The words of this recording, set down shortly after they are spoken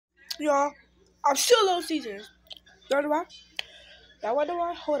Y'all, I'm still Little Caesars. Y'all know why? Y'all wonder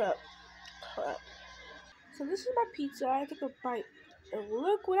why? Hold up. So this is my pizza. I took a bite. And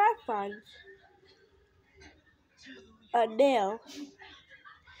look what I find. A nail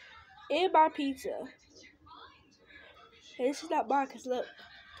in my pizza. And this is not mine, because look.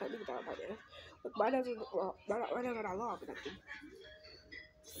 Can't think about my nail. Look, my nails are not long.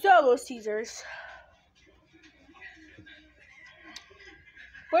 So, Little Caesars.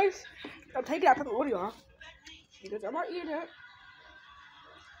 First, I'm taking that pepperoni off. Because I'm not eating it.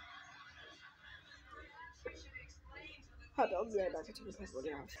 Hold on, I'll be right back. I took the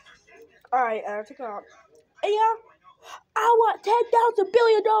pepperoni off. Alright, take it off. And yeah, I want $10,000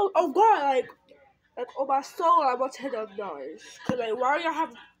 billion. Oh God, like on my soul, I want $10,000. Cause like, why do you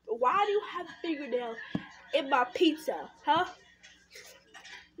have a fingernail in my pizza, huh?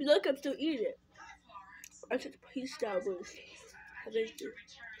 You look, I'm still eating it. I took the piece down, please.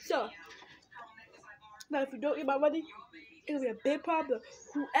 So, now if you don't get my money, it'll be a big problem.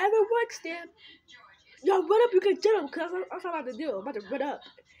 Whoever works there, y'all run up, you get done up, cause I'm about to do. I'm about to run up,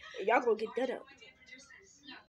 and y'all gonna get done up.